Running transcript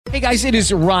Hey guys, it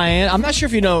is Ryan. I'm not sure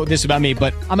if you know this about me,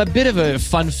 but I'm a bit of a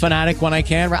fun fanatic when I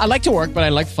can. I like to work, but I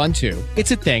like fun too.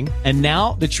 It's a thing. And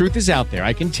now the truth is out there.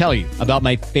 I can tell you about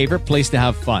my favorite place to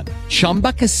have fun.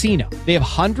 Chumba Casino. They have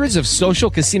hundreds of social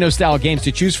casino style games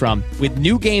to choose from with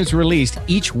new games released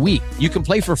each week. You can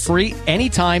play for free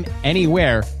anytime,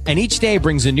 anywhere. And each day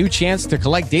brings a new chance to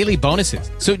collect daily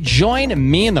bonuses. So join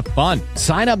me in the fun.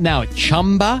 Sign up now at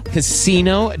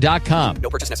ChumbaCasino.com. No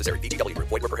purchase necessary. VGW.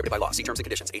 Void where prohibited by law. See terms and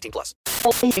conditions. 18+. The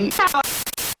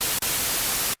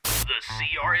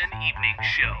CRN Evening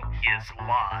Show is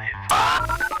live.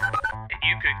 And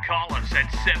you can call us at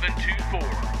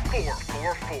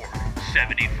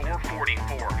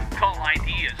 724-444-7444. Call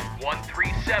ID is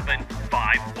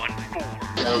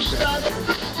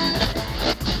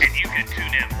 137514. And you can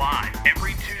tune in live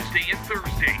every Tuesday and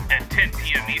Thursday at 10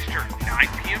 p.m. Eastern, 9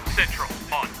 p.m. Central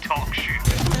on Talk Shoot.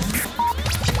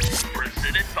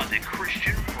 Presented by the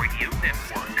Christian Radio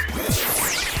Network.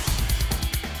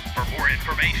 For more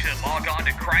information, log on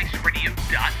to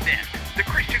ChristRadio.net. The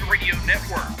Christian Radio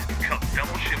Network. Come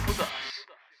fellowship with us.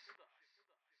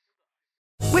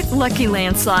 With Lucky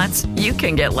Land Slots, you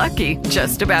can get lucky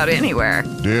just about anywhere.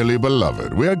 Dearly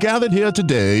beloved, we are gathered here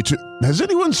today to... Has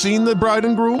anyone seen the bride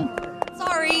and groom?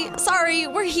 Sorry,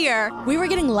 we're here. We were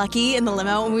getting lucky in the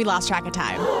limo and we lost track of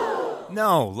time.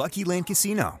 No, Lucky Land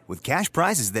Casino, with cash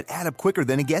prizes that add up quicker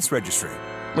than a guest registry.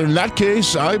 In that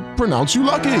case, I pronounce you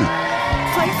lucky.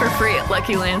 Play for free at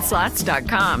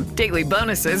LuckyLandSlots.com. Daily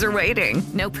bonuses are waiting.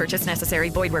 No purchase necessary.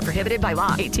 Void where prohibited by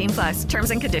law. 18+.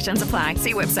 Terms and conditions apply.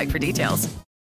 See website for details.